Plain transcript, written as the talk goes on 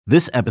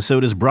This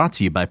episode is brought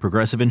to you by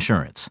Progressive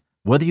Insurance.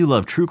 Whether you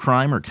love true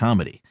crime or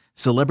comedy,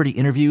 celebrity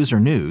interviews or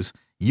news,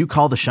 you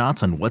call the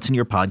shots on what's in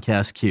your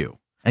podcast queue.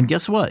 And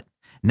guess what?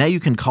 Now you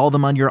can call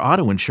them on your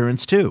auto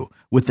insurance too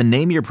with the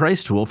Name Your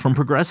Price tool from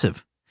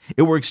Progressive.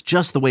 It works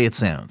just the way it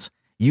sounds.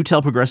 You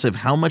tell Progressive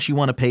how much you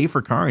want to pay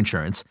for car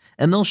insurance,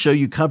 and they'll show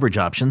you coverage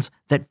options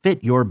that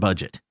fit your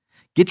budget.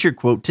 Get your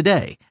quote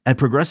today at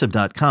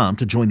Progressive.com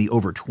to join the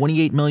over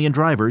 28 million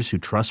drivers who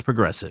trust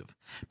Progressive.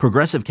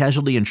 Progressive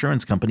Casualty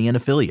Insurance Company and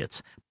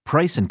Affiliates.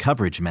 Price and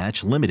coverage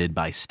match limited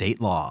by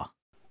state law.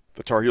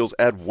 The Tar Heels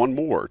add one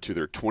more to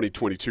their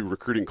 2022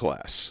 recruiting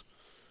class.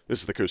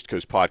 This is the Coast to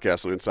Coast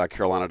podcast on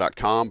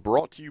InsideCarolina.com,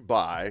 brought to you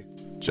by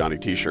Johnny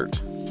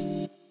T-Shirt.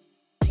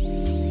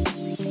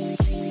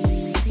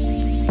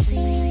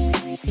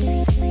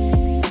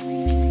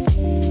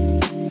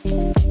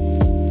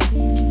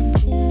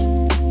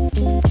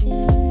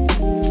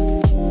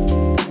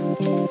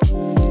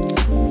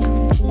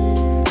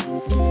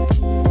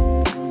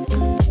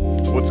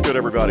 What's good,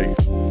 everybody?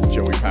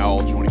 Joey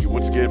Powell joining you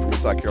once again from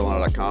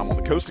InsideCarolina.com on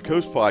the Coast to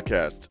Coast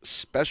podcast,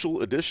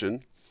 special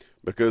edition,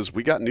 because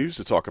we got news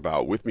to talk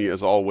about. With me,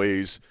 as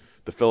always,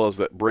 the fellows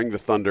that bring the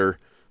thunder,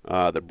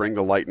 that bring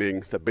the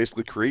lightning, that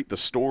basically create the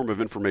storm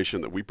of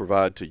information that we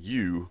provide to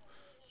you,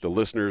 the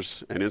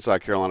listeners and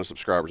Inside Carolina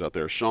subscribers out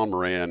there. Sean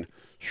Moran,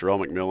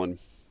 Sherrell McMillan.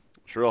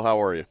 Sherrell, how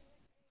are you?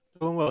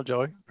 Doing well,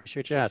 Joey.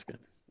 Appreciate you asking.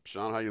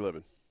 Sean, how you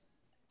living?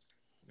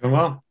 Doing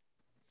well.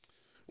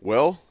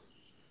 Well,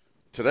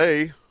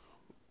 today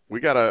we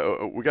got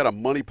a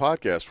money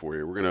podcast for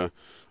you. We're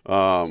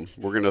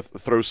gonna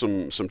throw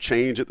some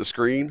change at the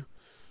screen.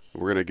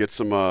 We're gonna get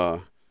some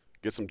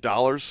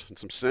dollars and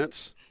some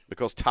cents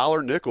because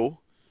Tyler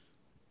Nickel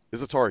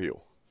is a Tar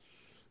Heel.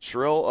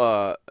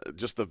 Sherrell,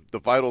 just the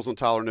vitals on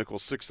Tyler Nickel: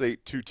 6'8",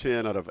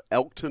 210 out of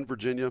Elkton,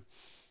 Virginia.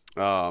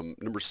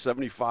 Number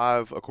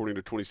 75 according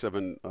to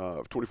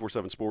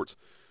 24/7 Sports.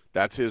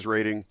 That's his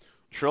rating.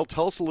 Sherrell,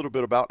 tell us a little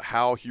bit about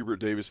how Hubert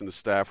Davis and the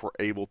staff were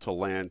able to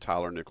land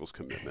Tyler Nickel's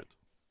commitment.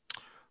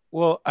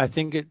 Well, I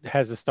think it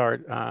has to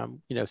start,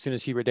 as soon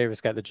as Hubert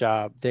Davis got the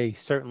job, they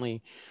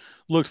certainly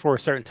looked for a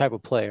certain type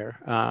of player.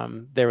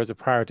 There was a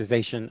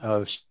prioritization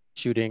of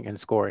shooting and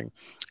scoring,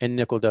 and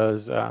Nickel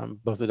does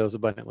both of those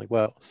abundantly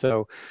well.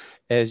 So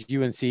as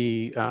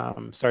UNC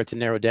started to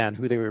narrow down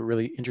who they were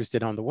really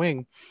interested on the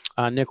wing,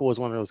 Nickel was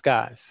one of those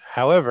guys.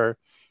 However,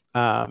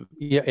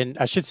 and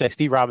I should say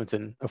Steve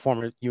Robinson, a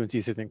former UNC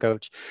assistant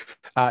coach,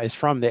 is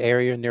from the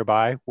area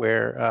nearby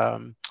where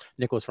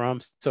Nickel's from.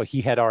 So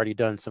he had already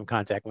done some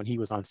contact when he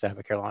was on staff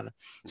at Carolina.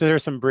 So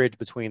there's some bridge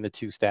between the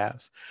two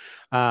staffs.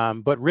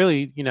 But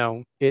really,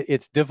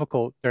 it's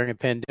difficult during a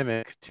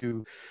pandemic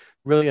to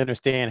really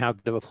understand how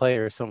good of a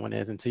player someone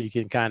is until you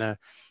can kind of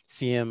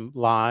see him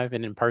live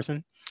and in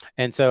person.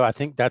 And so I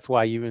think that's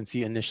why UNC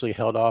initially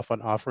held off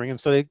on offering him.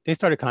 So they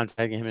started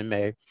contacting him in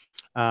May,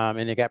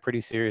 and it got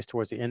pretty serious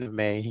towards the end of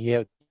May. He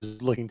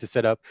was looking to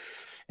set up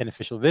an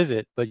official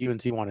visit, but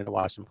UNC wanted to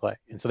watch him play.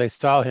 And so they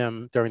saw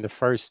him during the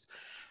first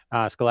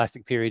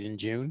scholastic period in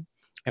June.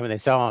 And when they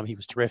saw him, he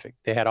was terrific.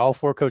 They had all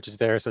four coaches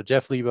there. So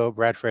Jeff Lebo,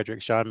 Brad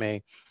Frederick, Sean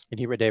May, and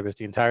Hubert Davis,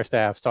 the entire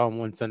staff saw him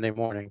one Sunday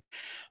morning.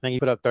 I think he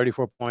put up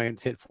 34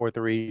 points, hit 4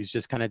 threes,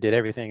 just kind of did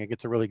everything. It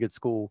gets a really good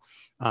school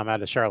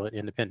out of Charlotte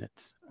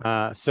Independence.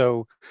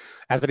 So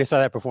after they saw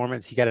that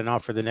performance, he got an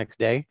offer the next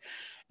day.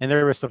 And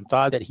there was some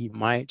thought that he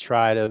might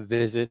try to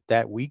visit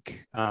that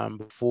week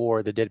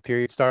before the dead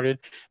period started.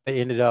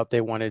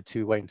 They wanted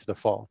to wait until the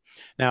fall.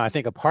 Now, I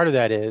think a part of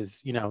that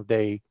is,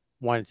 they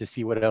wanted to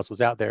see what else was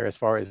out there as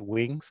far as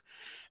wings.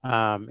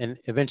 And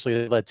eventually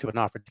it led to an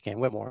offer to Cam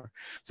Whitmore.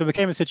 So it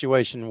became a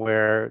situation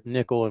where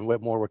Nickel and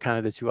Whitmore were kind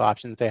of the two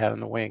options they had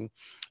on the wing.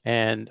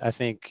 And I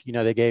think,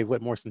 they gave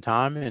Whitmore some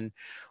time. And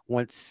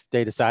once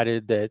they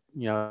decided that,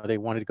 they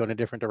wanted to go in a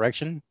different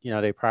direction,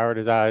 they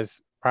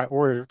prioritized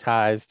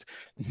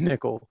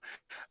Nickel,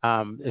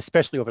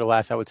 especially over the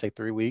last, I would say,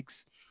 3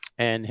 weeks.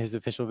 And his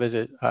official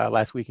visit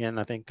last weekend,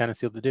 I think, kind of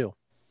sealed the deal.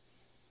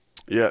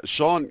 Yeah,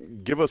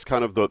 Sean, give us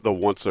kind of the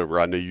once-over.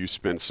 I know you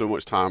spend so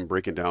much time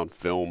breaking down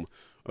film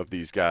of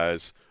these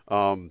guys.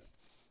 I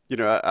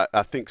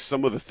think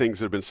some of the things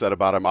that have been said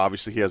about him,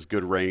 obviously he has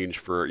good range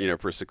for a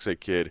 6'8"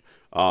 kid.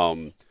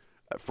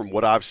 From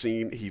what I've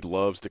seen, he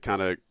loves to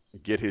kind of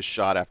get his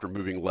shot after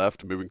moving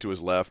to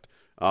his left.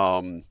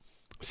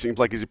 Seems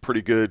like he's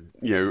pretty good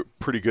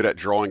at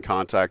drawing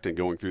contact and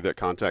going through that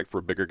contact for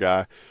a bigger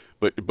guy.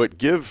 But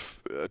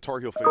give Tar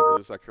Heel fans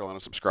and South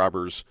Carolina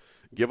subscribers,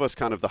 give us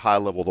kind of the high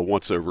level, the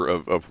once over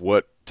of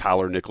what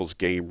Tyler Nickel's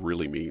game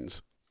really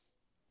means.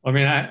 I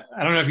mean, I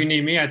don't know if you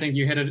need me. I think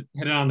you hit it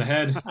on the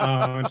head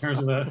in terms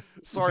of the.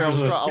 Sorry, I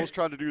was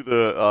trying to do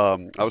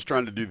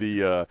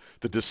the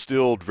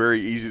distilled,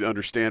 very easy to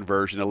understand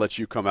version and let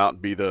you come out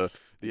and be the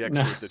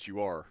expert that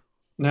you are.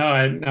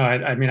 I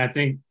mean, I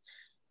think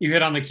you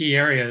hit on the key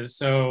areas.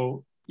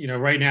 So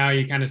right now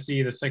you kind of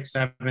see the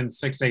 6'7",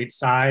 6'8"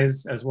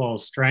 size as well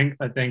as strength.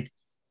 I think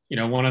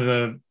one of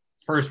the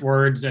first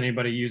words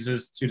anybody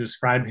uses to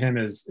describe him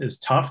is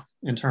tough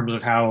in terms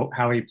of how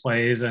he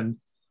plays. And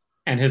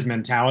and his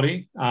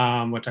mentality,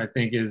 which I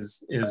think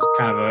is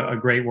kind of a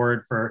great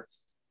word for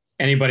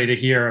anybody to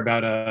hear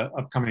about a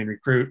upcoming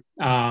recruit.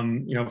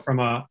 From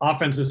an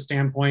offensive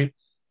standpoint,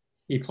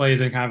 he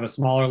plays in kind of a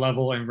smaller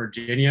level in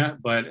Virginia,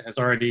 but has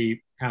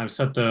already kind of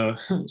set the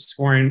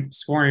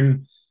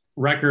scoring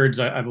records,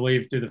 I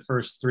believe, through the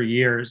first 3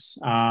 years,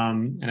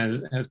 and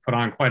has put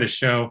on quite a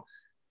show.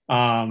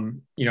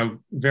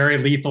 Very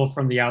lethal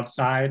from the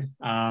outside.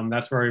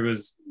 That's where he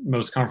was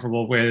most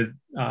comfortable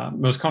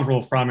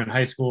from in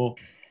high school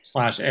 /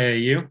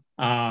 AAU.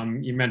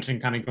 You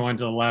mentioned kind of going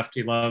to the left.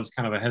 He loves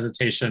kind of a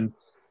hesitation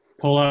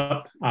pull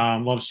up,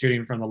 loves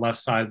shooting from the left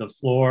side of the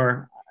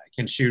floor,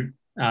 can shoot,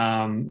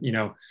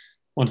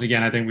 once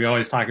again, I think we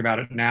always talk about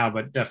it now,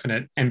 but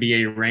definite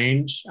NBA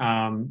range.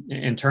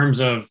 In terms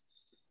of,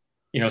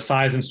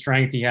 size and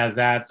strength, he has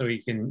that. So he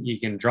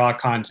can draw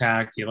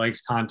contact. He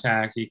likes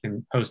contact. He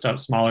can post up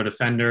smaller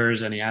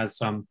defenders, and he has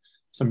some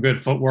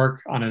good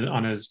footwork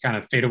on his kind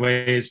of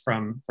fadeaways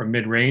from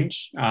mid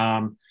range.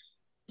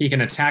 He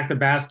can attack the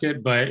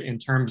basket, but in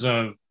terms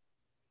of,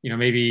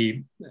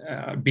 maybe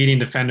beating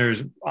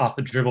defenders off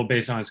the dribble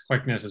based on his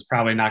quickness is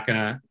probably not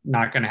gonna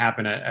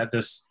happen at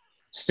this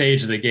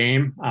stage of the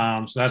game.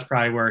 So that's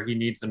probably where he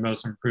needs the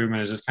most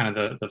improvement, is just kind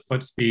of the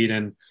foot speed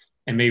and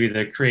maybe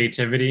the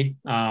creativity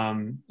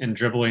in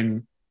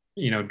dribbling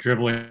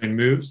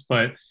moves.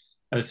 But at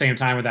the same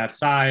time, with that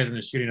size and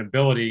the shooting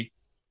ability,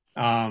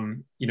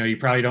 you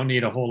probably don't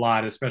need a whole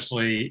lot,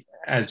 especially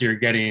as you're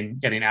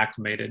getting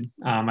acclimated.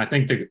 I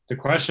think the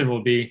question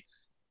will be,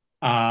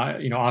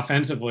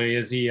 offensively,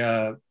 is he?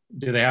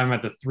 Do they have him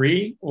at the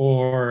 3,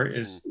 or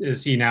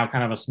is he now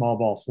kind of a small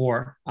ball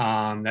 4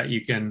 that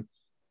you can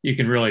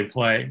really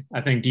play?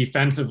 I think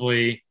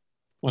defensively,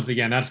 once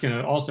again, that's going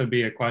to also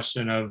be a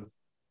question of,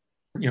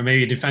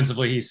 maybe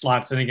defensively he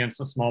slots in against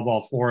the small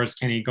ball 4s.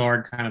 Can he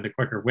guard kind of the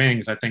quicker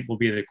wings? I think will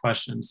be the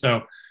question.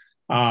 So,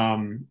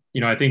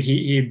 I think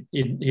he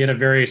had a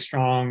very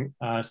strong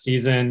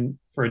season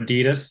for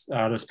Adidas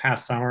this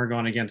past summer,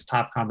 going against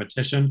top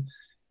competition.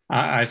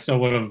 I still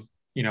would have,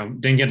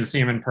 didn't get to see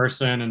him in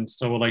person, and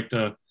still would like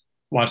to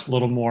watch a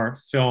little more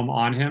film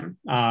on him.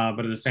 But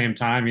at the same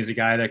time, he's a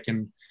guy that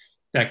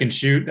can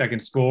shoot, that can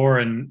score,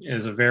 and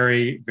is a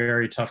very,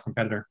 very tough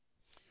competitor.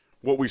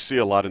 What we see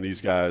a lot in these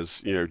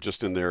guys,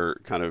 just in their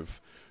kind of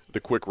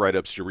the quick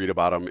write-ups you read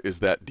about them, is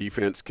that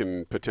defense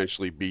can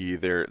potentially be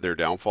their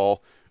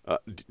downfall.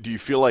 Do you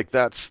feel like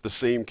that's the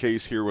same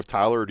case here with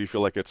Tyler, or do you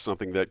feel like it's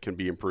something that can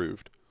be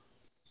improved?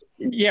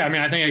 Yeah, I mean,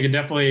 I think it could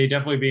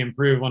definitely be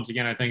improved. Once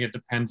again, I think it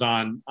depends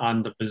on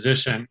the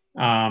position.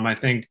 I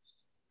think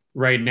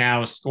right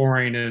now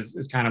scoring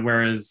is kind of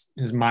where his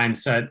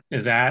mindset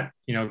is at.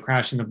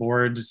 Crashing the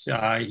boards, he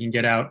can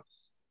get out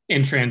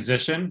in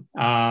transition,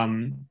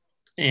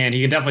 and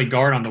he can definitely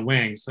guard on the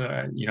wing.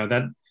 So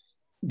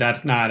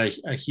that's not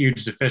a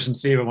huge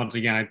deficiency. But once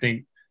again, I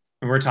think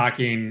when we're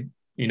talking,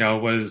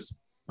 was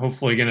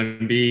hopefully going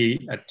to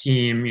be a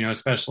team,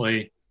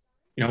 especially.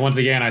 Once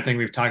again, I think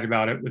we've talked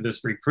about it with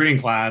this recruiting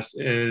class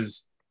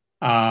is,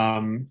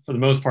 for the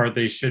most part,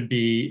 they should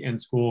be in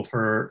school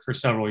for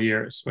several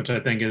years, which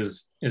I think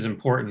is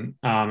important,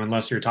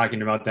 unless you're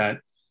talking about that,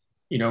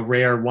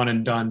 rare one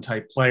and done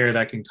type player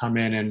that can come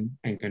in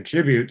and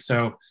contribute.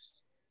 So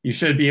you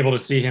should be able to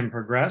see him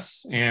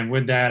progress. And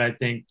with that, I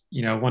think,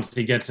 once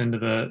he gets into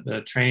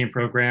the training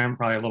program,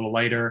 probably a little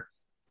lighter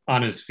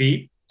on his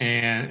feet,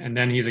 and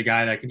then he's a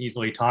guy that can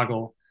easily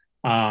toggle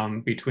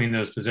between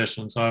those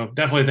positions. So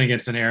definitely think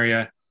it's an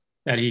area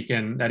that he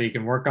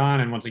can work on.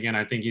 And once again,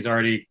 I think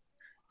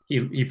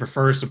he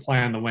prefers to play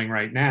on the wing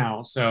right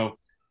now. So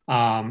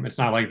it's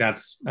not like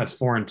that's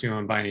foreign to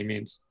him by any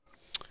means.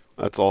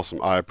 That's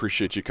awesome. I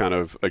appreciate you kind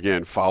of,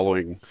 again,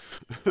 following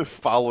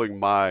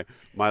my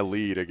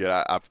lead.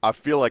 Again, I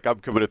feel like I'm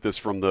coming at this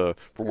from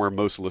where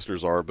most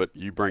listeners are, but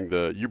you bring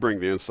the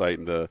insight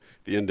and the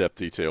in-depth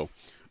detail.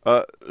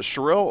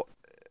 Sherrell,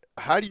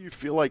 how do you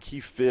feel like he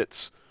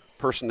fits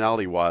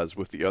personality-wise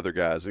with the other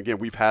guys? Again,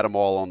 we've had them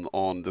all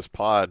on this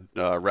pod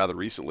rather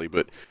recently,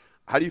 but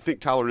how do you think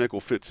Tyler Nickel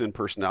fits in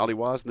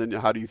personality-wise, and then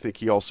how do you think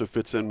he also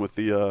fits in with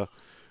the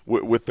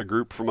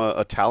group from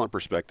a talent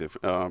perspective,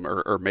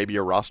 or maybe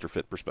a roster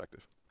fit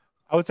perspective?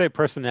 I would say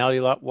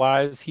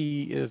personality-wise,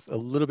 he is a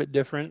little bit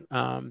different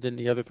than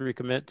the other 3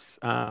 commits.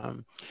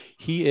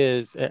 He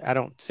is, I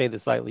don't say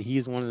this lightly, he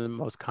is one of the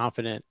most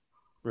confident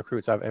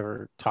recruits I've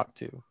ever talked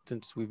to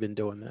since we've been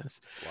doing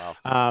this.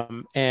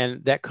 Wow.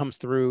 And that comes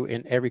through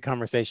in every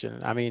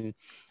conversation. I mean,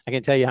 I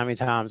can tell you how many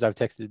times I've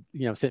texted,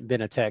 sent Ben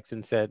a text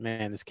and said,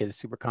 man, this kid is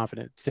super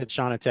confident. Sent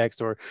Sean a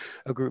text or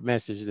a group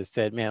message that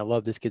said, man, I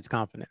love this kid's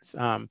confidence.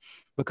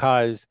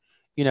 Because,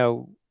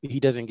 he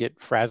doesn't get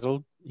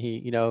frazzled.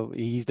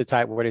 He's the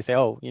type where they say,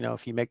 oh,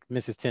 if he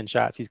misses 10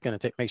 shots, he's going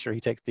to make sure he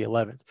takes the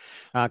 11th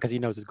because he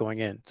knows it's going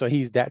in. So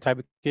he's that type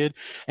of kid.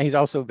 And he's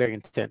also very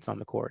intense on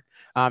the court.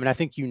 And I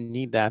think you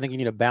need that. I think you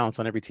need a balance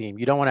on every team.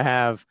 You don't want to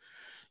have,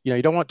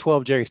 you don't want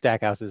 12 Jerry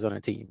Stackhouses on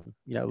a team,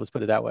 let's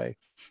put it that way.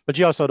 But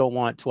you also don't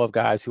want 12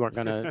 guys who aren't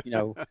going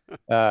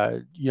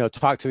to,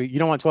 talk to, you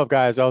don't want 12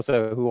 guys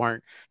also who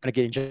aren't going to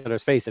get in each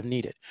other's face if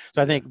needed.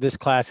 So I think this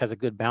class has a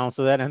good balance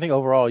of that. And I think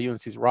overall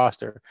UNC's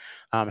roster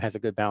has a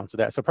good balance of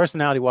that. So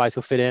personality wise,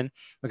 he'll fit in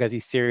because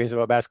he's serious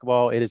about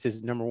basketball. It is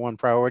his number one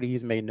priority.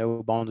 He's made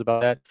no bones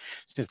about that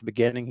since the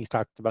beginning. He's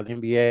talked about the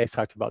NBA, he's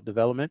talked about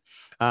development.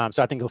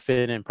 So I think he'll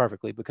fit in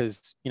perfectly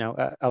because,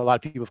 a lot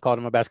of people have called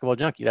him a basketball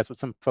junkie. That's what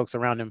some folks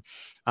around him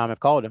have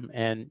called him.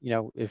 And,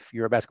 if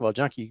you're a basketball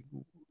junkie,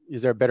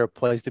 is there a better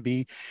place to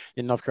be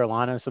in North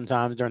Carolina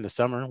sometimes during the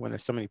summer when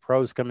there's so many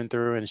pros coming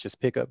through and it's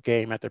just pickup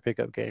game after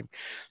pickup game?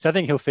 So I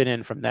think he'll fit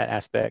in from that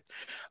aspect.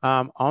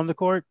 On the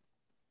court,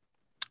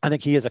 I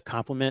think he is a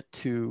compliment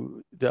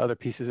to the other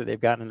pieces that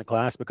they've gotten in the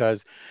class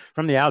because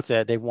from the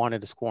outset, they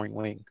wanted a scoring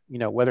wing,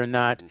 whether or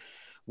not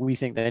we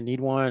think they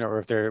need one or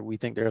if we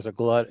think there's a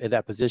glut at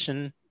that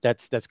position,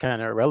 that's kind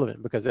of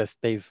irrelevant because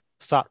they've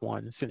sought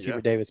one since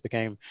Hubert Davis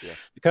became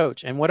the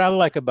coach. And what I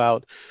like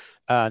about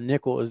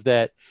Nickel is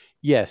that,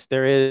 yes,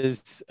 there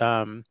is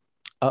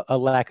a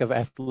lack of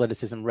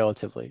athleticism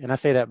relatively. And I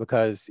say that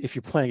because if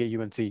you're playing at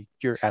UNC,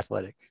 you're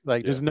athletic.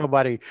 Like there's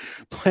nobody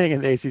playing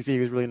in the ACC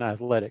who's really not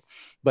athletic.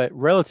 But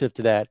relative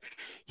to that,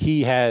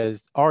 he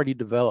has already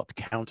developed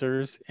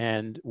counters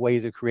and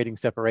ways of creating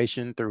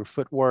separation through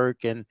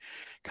footwork and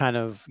kind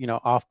of,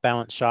 off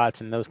balance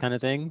shots and those kind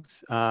of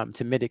things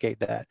to mitigate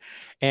that.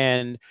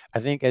 And I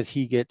think as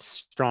he gets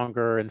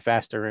stronger and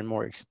faster and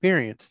more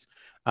experienced,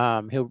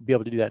 he'll be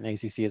able to do that in the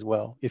ACC as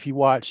well. If you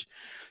watch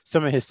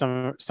some of his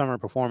summer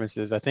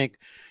performances, I think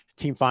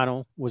team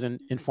final was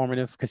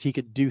informative because he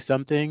could do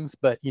some things,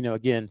 but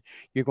again,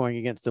 you're going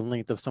against the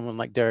length of someone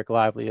like Derek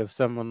Lively, of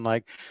someone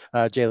like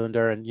Jalen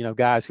Duren,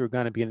 guys who are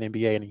going to be in the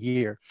NBA in a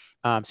year.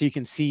 So you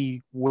can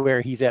see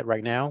where he's at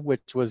right now,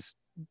 which was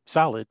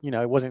solid.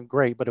 It wasn't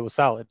great, but it was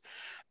solid.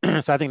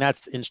 So I think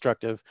that's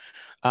instructive.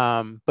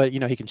 But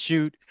he can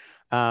shoot.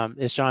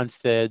 As Sean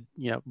said,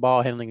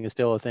 ball handling is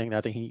still a thing that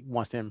I think he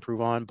wants to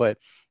improve on, but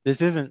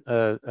this isn't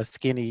a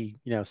skinny,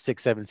 6'7",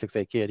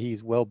 6'8" kid.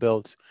 He's well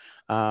built.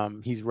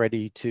 He's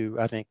ready to,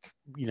 I think,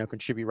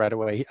 contribute right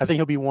away. I think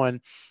he'll be one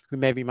who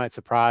maybe might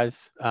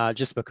surprise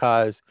just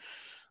because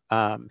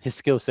his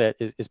skill set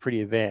is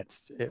pretty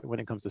advanced when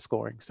it comes to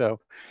scoring. So,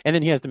 and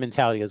then he has the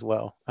mentality as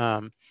well.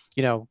 I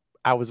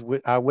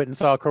went and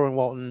saw Kerwin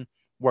Walton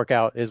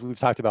workout as we've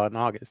talked about in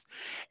August.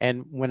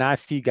 And when I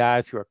see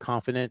guys who are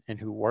confident and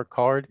who work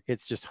hard,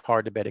 it's just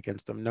hard to bet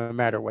against them no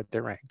matter what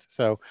they're ranked.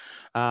 So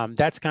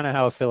that's kind of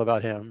how I feel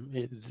about him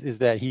is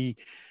that he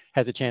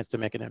has a chance to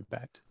make an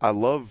impact. I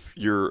love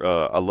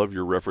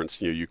your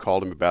reference. You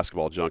called him a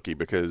basketball junkie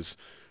because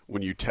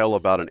when you tell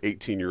about an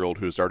 18-year-old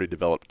who's already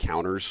developed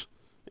counters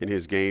in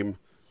his game,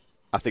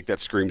 I think that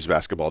screams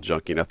basketball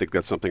junkie. And I think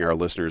that's something our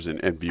listeners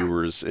and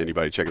viewers,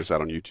 anybody checking us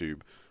out on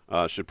YouTube,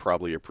 should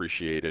probably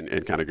appreciate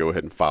and kind of go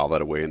ahead and file that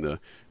away in the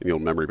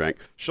old memory bank.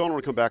 Sean, I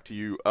want to come back to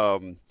you.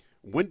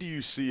 When do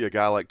you see a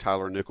guy like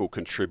Tyler Nickel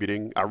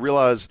contributing? I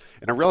realize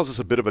it's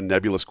a bit of a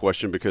nebulous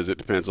question because it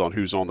depends on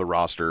who's on the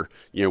roster,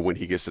 when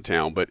he gets to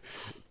town. But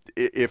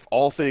if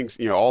all things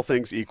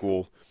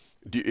equal,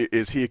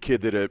 is he a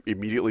kid that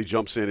immediately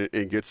jumps in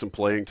and gets some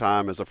playing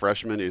time as a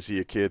freshman? Is he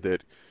a kid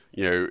that,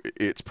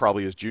 it's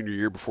probably his junior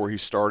year before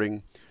he's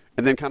starting?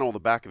 And then kind of on the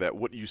back of that,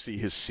 what do you see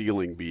his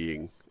ceiling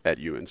being at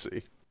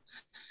UNC?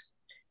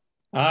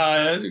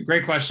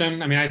 Great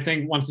question. I mean, I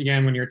think once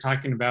again, when you're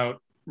talking about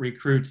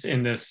recruits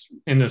in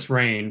this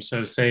range,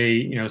 so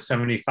say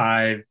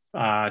 75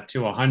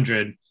 to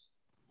 100,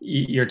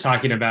 you're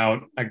talking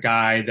about a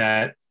guy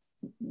that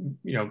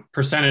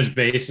percentage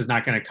base is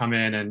not going to come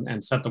in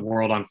and set the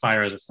world on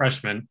fire as a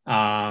freshman,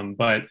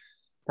 but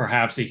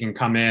perhaps he can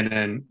come in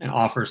and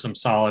offer some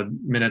solid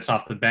minutes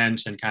off the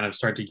bench and kind of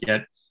start to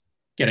get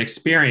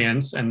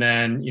experience. And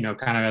then,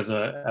 kind of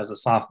as a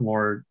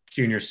sophomore,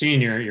 junior,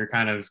 senior, you're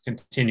kind of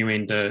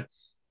continuing to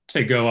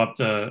go up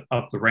the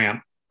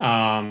ramp.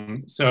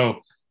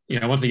 So,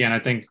 once again, I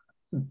think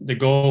the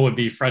goal would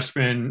be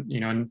freshman,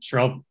 and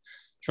Sherrell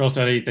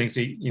said he thinks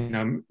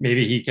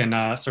maybe he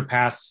can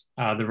surpass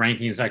the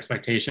rankings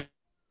expectations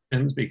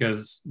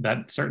because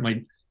that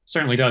certainly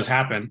does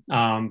happen. But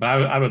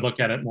I would look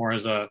at it more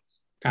as a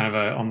kind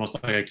of almost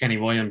like a Kenny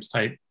Williams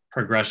type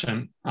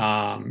progression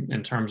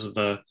in terms of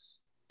the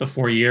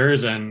 4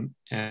 years and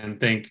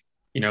think,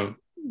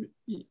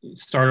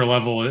 starter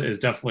level is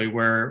definitely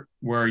where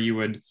you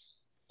would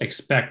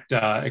expect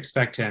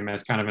him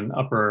as kind of an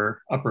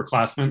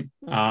upperclassman,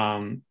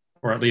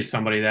 or at least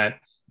somebody that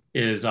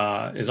is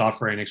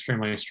offering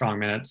extremely strong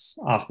minutes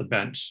off the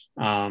bench.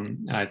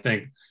 And I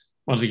think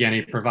once again,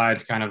 he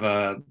provides kind of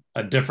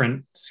a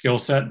different skill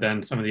set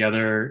than some of the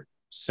other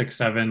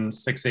 6'7",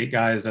 6'8"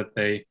 guys that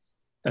they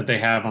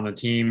have on the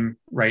team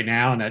right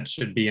now. And that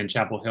should be in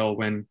Chapel Hill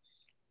when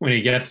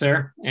he gets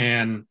there.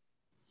 And,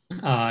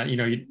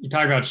 you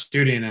talk about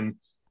shooting, and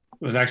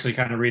I was actually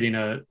kind of reading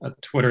a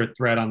Twitter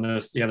thread on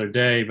this the other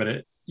day,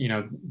 but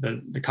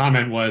the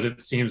comment was, it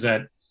seems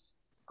that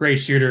great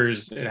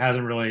shooters, it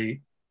hasn't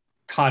really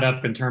caught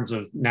up in terms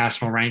of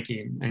national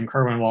ranking, and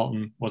Kerwin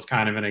Walton was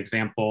kind of an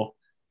example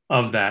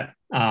of that.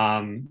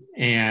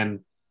 And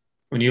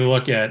when you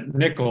look at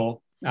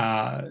nickel,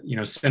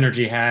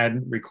 Synergy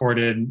had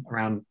recorded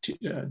around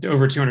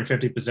over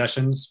 250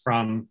 possessions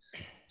from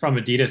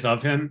Adidas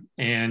of him,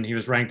 and he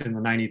was ranked in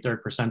the 93rd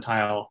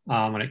percentile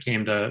when it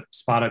came to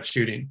spot up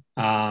shooting.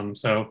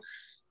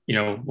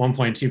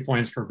 1.2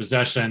 points per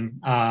possession.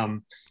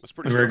 That's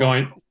pretty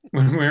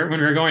when we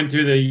were going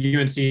through the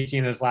UNC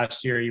team this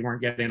last year, you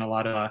weren't getting a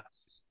lot of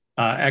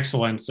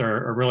excellence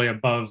or really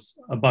above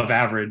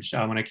average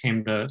when it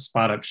came to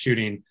spot up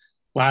shooting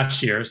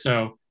last year.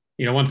 So,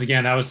 once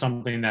again, that was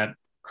something that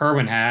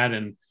Kerwin had,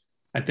 and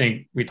I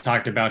think we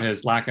talked about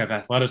his lack of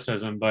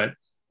athleticism, but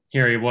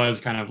here he was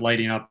kind of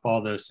lighting up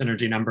all the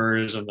synergy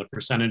numbers and the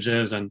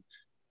percentages, and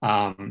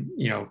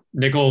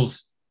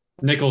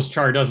Nichols'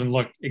 chart doesn't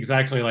look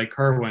exactly like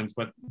Kerwin's,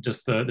 but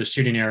just the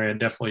shooting area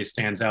definitely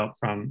stands out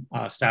from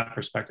a stat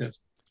perspective.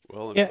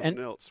 Well, and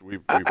else,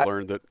 we've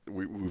learned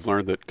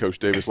that Coach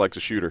Davis likes a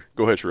shooter.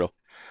 Go ahead, Sherrell.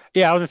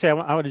 Yeah, I was gonna say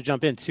I want to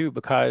jump in too,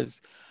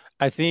 because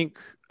I think,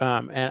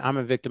 and I'm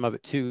a victim of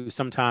it too,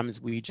 sometimes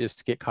we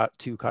just get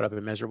too caught up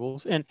in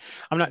measurables. And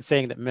I'm not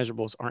saying that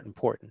measurables aren't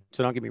important,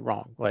 so don't get me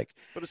wrong. But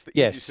it's the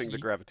easiest thing to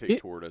gravitate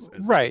toward as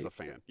a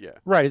fan. Yeah.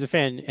 Right, as a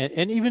fan.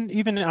 And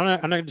even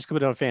I'm not just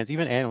coming down on fans,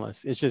 even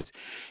analysts. It's just,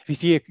 if you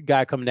see a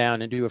guy come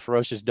down and do a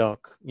ferocious dunk,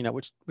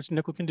 which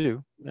Nickel can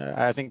do,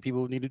 I think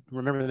people need to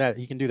remember that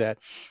he can do that.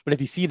 But if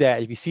you see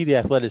the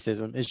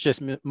athleticism, it's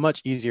just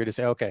much easier to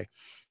say, okay,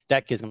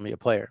 that kid's going to be a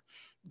player.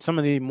 Some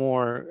of the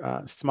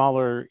more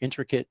smaller,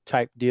 intricate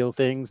type deal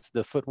things,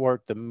 the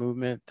footwork, the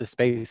movement, the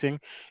spacing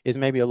is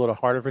maybe a little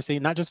harder for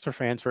seeing, not just for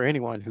fans, for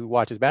anyone who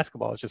watches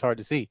basketball. It's just hard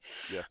to see.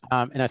 Yeah.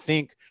 And I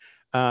think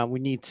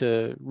we need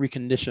to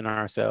recondition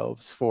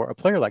ourselves for a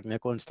player like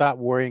Nickel and stop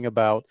worrying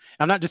about,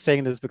 I'm not just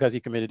saying this because he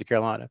committed to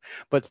Carolina,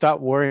 but stop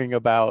worrying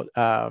about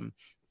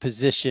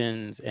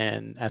positions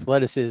and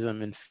athleticism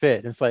and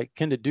fit. It's like,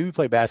 can the dude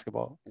play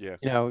basketball? Yeah.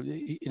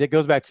 It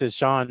goes back to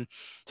Sean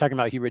talking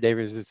about Hubert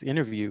Davis'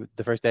 interview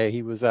the first day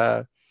he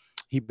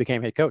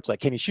became head coach. Like,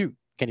 can he shoot?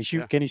 Can he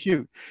shoot? Yeah. Can he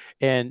shoot?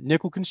 And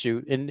Nickel can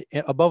shoot. And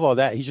above all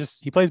that,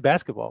 he plays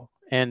basketball.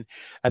 And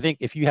I think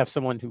if you have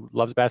someone who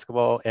loves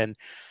basketball and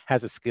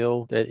has a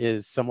skill that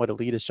is somewhat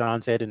elite, as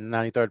Sean said, in the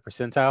 93rd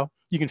percentile,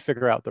 you can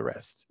figure out the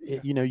rest. Yeah.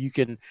 You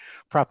can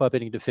prop up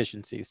any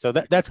deficiencies. So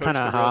that's kind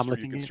of how I'm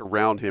looking at it. You can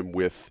surround him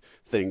with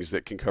things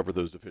that can cover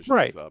those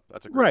deficiencies up.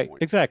 That's a great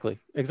point. Exactly.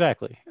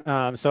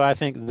 So I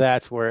think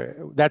that's where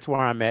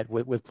I'm at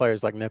with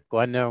players like Nickel.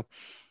 I know,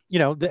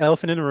 the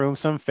elephant in the room,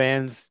 some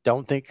fans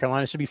don't think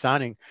Carolina should be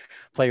signing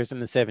players in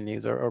the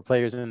 70s or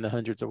players in the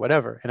hundreds or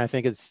whatever. And I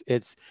think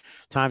it's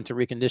time to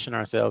recondition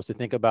ourselves to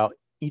think about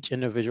each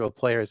individual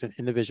player as an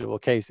individual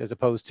case, as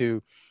opposed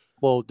to,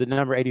 well, the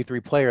number 83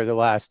 player the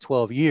last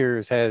 12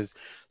 years has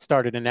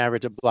started an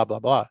average of blah, blah,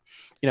 blah.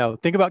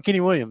 Think about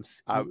Kenny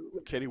Williams.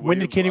 When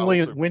did Kenny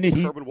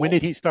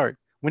Williams start?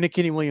 When did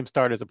Kenny Williams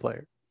start as a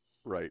player?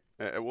 Right.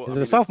 As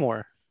a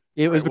sophomore.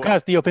 It was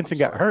because Theo Pinson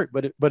got hurt,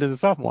 but as a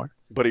sophomore.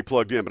 But he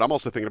plugged in. But I'm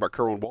also thinking about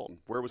Kerwin Walton.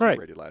 Where was he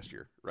rated last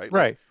year? Right.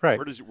 Right.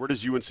 Where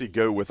does UNC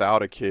go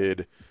without a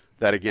kid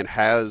that, again,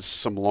 has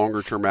some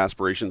longer-term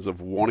aspirations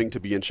of wanting to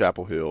be in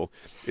Chapel Hill?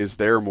 Is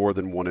there more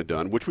than one and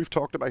done? Which we've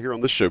talked about here on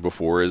this show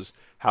before, is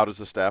how does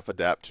the staff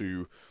adapt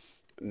to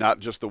not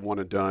just the one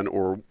and done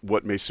or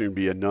what may soon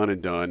be a none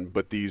and done,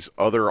 but these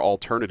other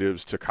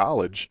alternatives to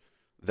college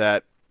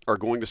that are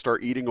going to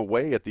start eating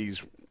away at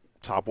these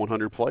top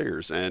 100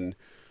 players. And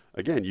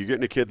again, you're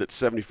getting a kid that's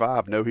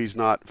 75. No, he's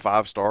not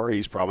 5-star.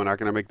 He's probably not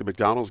going to make the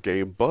McDonald's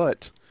game.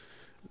 But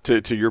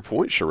to your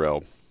point,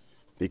 Sherrell,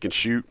 he can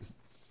shoot.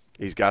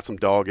 He's got some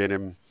dog in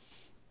him.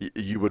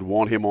 You would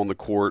want him on the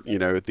court,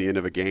 at the end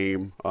of a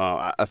game.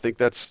 I think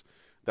that's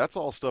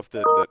all stuff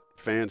that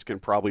fans can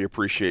probably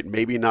appreciate.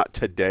 Maybe not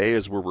today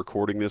as we're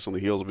recording this on the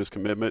heels of his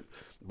commitment,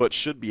 but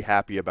should be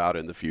happy about it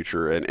in the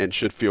future and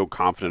should feel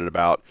confident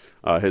about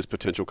his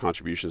potential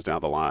contributions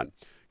down the line.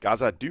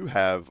 Guys, I do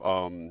have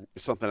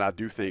something I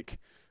do think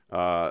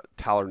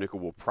Tyler Nickel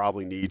will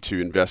probably need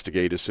to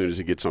investigate as soon as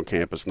he gets on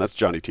campus, and that's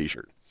Johnny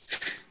T-shirt.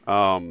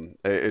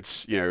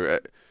 It's,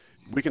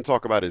 we can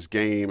talk about his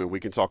game and we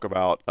can talk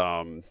about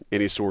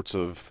any sorts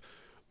of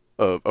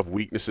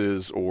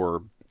weaknesses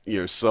or,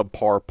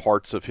 subpar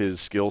parts of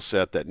his skill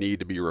set that need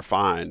to be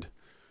refined,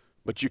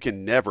 but you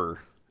can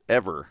never,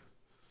 ever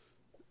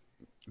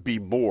be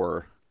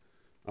more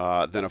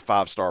than a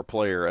 5-star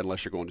player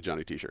unless you're going to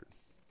Johnny T-shirt.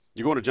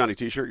 You're going to Johnny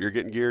T-shirt, you're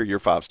getting gear, you're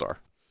 5-star.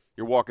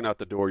 You're walking out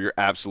the door, you're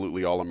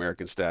absolutely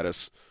All-American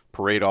status,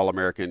 parade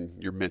All-American,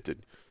 you're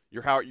minted.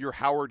 You're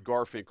Howard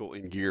Garfinkel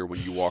in gear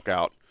when you walk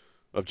out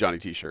of Johnny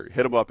T-shirt.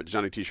 Hit them up at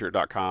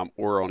johnnytshirt.com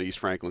or on East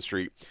Franklin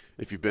Street.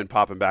 If you've been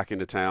popping back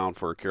into town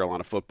for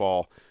Carolina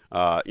football,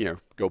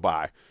 go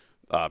by.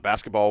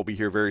 Basketball will be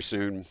here very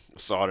soon. I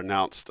saw it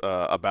announced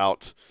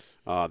about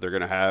they're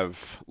going to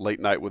have Late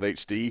Night with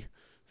HD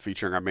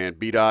featuring our man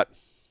B-Dot.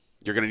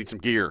 You're going to need some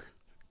gear.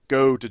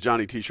 Go to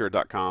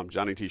johnnytshirt.com.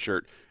 Johnny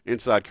T-shirt.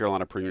 Inside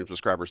Carolina Premium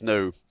subscribers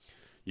know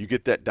you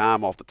get that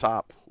dime off the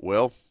top.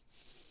 Well,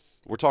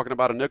 we're talking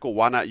about a nickel.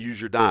 Why not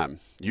use your dime?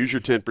 Use your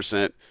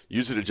 10%.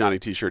 Use it at Johnny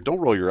T-shirt. Don't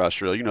roll your eyes,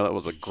 Sherrell. You know that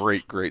was a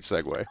great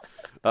segue.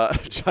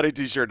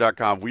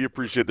 JohnnyT-shirt.com. We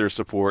appreciate their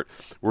support.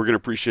 We're going to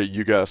appreciate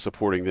you guys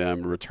supporting them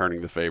and returning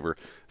the favor.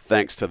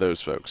 Thanks to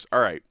those folks. All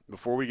right,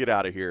 before we get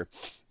out of here,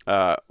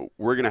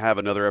 we're going to have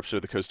another episode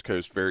of the Coast to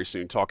Coast very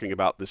soon talking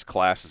about this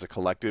class as a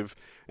collective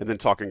and then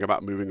talking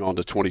about moving on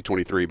to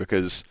 2023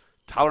 because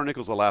Tyler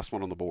Nickel's the last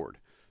one on the board.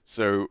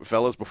 So,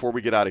 fellas, before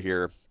we get out of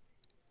here,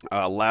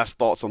 last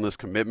thoughts on this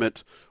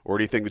commitment or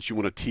anything that you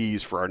want to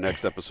tease for our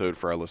next episode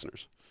for our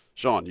listeners?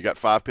 Sean, you got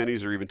 5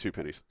 pennies or even 2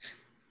 pennies?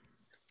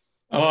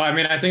 Oh, I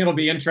mean, I think it'll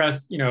be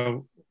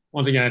interesting.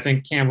 Once again, I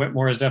think Cam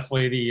Whitmore is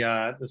definitely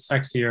the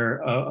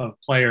sexier of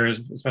players,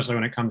 especially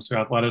when it comes to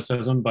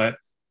athleticism. But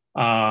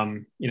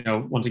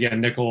once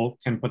again, Nickel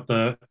can put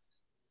the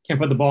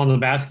ball in the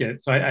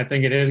basket. So I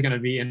think it is going to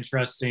be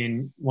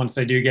interesting once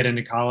they do get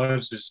into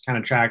college to just kind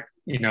of track,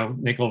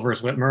 Nickel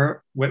versus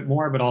Whitmore,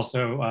 but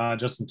also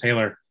Justin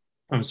Taylor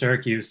from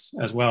Syracuse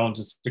as well,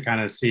 just to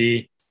kind of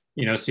see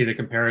the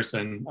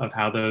comparison of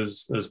how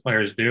those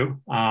players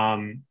do.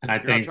 And I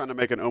think you're not trying to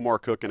make an Omar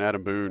Cook and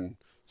Adam Boone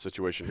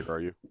situation here,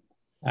 are you?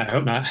 I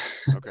hope not.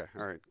 Okay.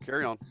 All right.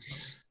 Carry on.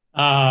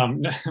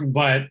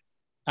 But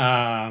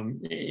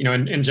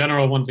in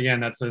general, once again,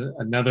 that's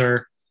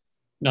another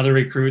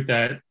recruit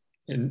that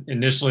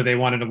initially they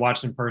wanted to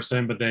watch in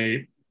person, but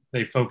they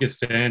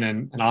focused in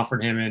and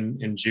offered him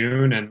in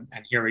June, and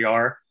here we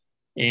are.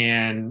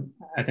 And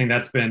I think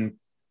that's been,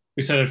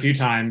 we said it a few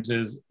times,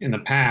 is in the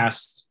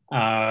past,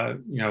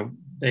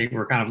 they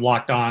were kind of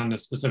locked on a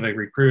specific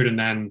recruit, and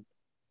then,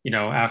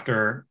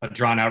 after a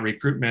drawn out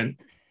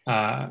recruitment,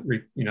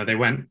 they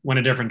went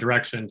a different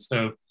direction.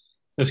 So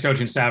this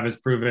coaching staff has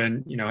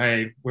proven,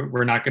 hey,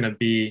 we're not going to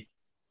be,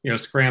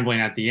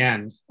 scrambling at the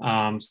end.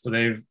 So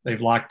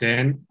they've locked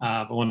in,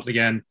 but once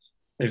again,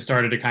 they've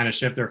started to kind of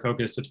shift their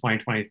focus to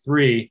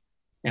 2023.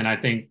 And I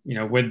think,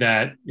 with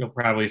that, you'll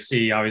probably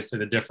see obviously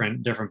the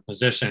different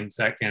positions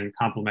that can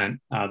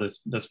complement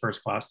this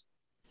first class.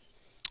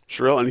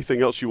 Sherrell,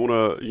 anything else you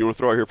want to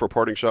throw out here for a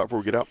parting shot before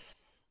we get out?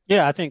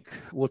 Yeah, I think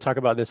we'll talk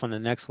about this on the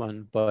next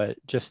one, but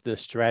just the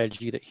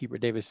strategy that Hubert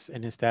Davis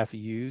and his staff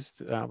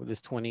used with this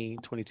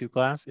 2022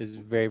 class is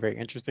very, very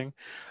interesting.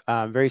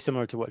 Very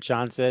similar to what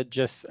Sean said.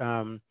 Just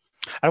I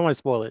don't want to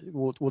spoil it.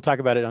 We'll talk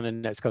about it on the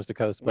next Coast to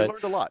Coast. But we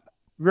learned a lot.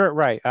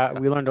 Right.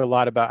 We learned a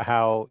lot about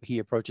how he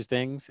approaches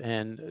things.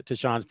 And to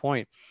Sean's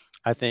point,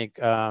 I think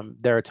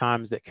there are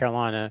times that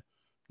Carolina,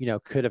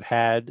 could have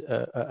had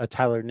a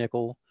Tyler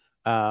Nickel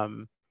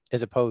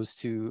as opposed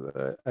to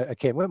a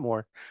Cam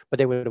Whitmore, but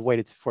they would have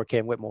waited for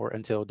Cam Whitmore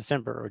until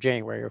December or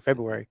January or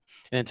February.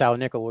 And then Tyler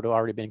Nickel would have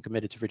already been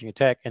committed to Virginia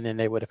Tech. And then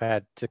they would have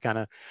had to kind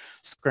of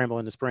scramble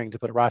in the spring to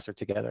put a roster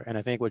together. And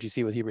I think what you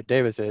see with Hubert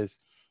Davis is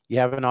you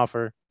have an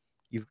offer,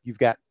 you've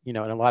got, an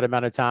allotted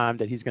amount of time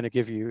that he's going to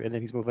give you, and then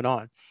he's moving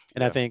on.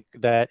 And I think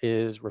that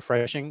is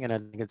refreshing. And I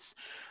think it's,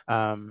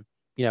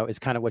 it's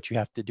kind of what you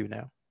have to do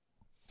now.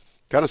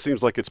 Kind of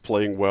seems like it's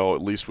playing well,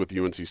 at least with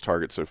UNC's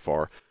target so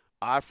far.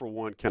 I, for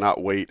one, cannot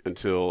wait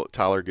until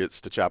Tyler gets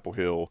to Chapel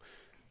Hill.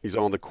 He's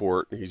on the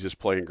court, and he's just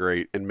playing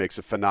great and makes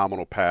a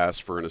phenomenal pass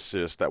for an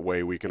assist. That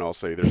way we can all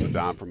say there's a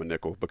dime from a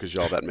nickel because,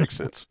 y'all, that makes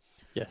sense.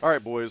 Yes. All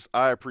right, boys,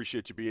 I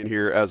appreciate you being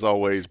here, as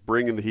always,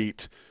 bringing the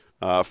heat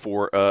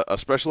for a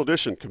special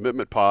edition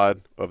commitment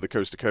pod of the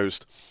Coast to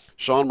Coast.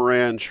 Sean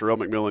Moran, Sherrell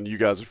McMillan, you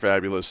guys are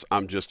fabulous.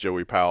 I'm just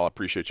Joey Powell. I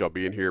appreciate y'all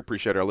being here.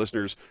 Appreciate our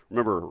listeners.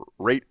 Remember,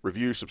 rate,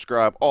 review,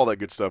 subscribe, all that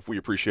good stuff. We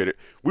appreciate it.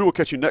 We will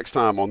catch you next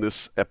time on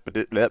this I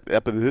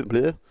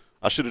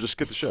should have just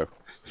skipped the show.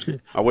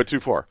 I went too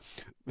far.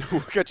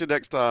 We'll catch you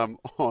next time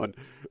on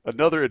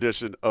another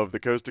edition of the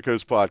Coast to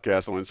Coast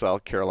podcast on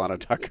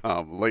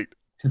InSouthCarolina.com. Late.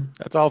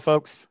 That's all,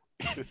 folks.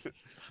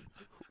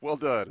 Well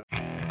done.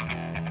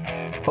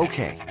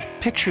 Okay,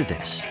 picture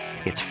this.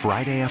 It's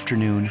Friday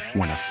afternoon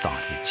when a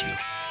thought hits you.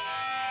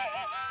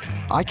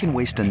 I can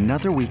waste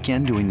another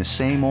weekend doing the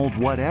same old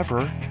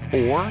whatever,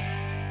 or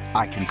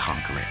I can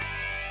conquer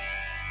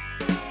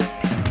it.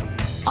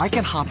 I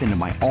can hop into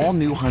my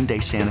all-new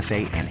Hyundai Santa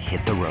Fe and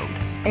hit the road.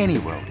 Any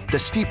road. The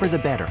steeper, the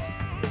better.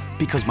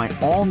 Because my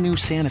all-new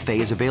Santa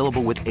Fe is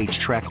available with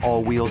H-Track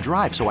all-wheel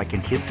drive, so I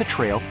can hit the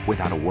trail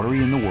without a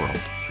worry in the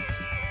world.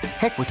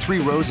 Heck, with 3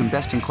 rows and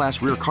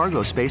best-in-class rear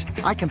cargo space,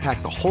 I can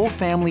pack the whole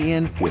family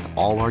in with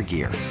all our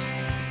gear.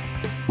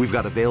 We've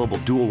got available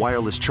dual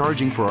wireless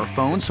charging for our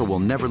phones, so we'll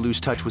never lose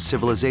touch with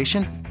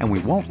civilization, and we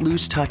won't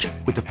lose touch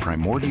with the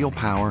primordial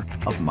power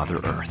of Mother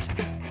Earth.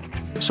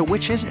 So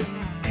which is it?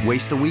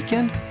 Waste the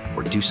weekend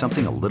or do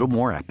something a little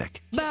more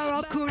epic?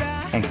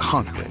 And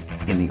conquer it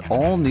in the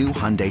all-new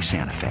Hyundai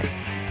Santa Fe.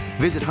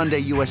 Visit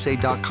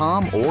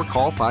HyundaiUSA.com or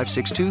call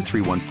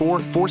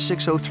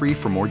 562-314-4603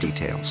 for more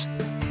details.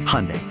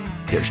 Hyundai,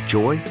 there's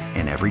joy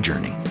in every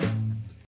journey.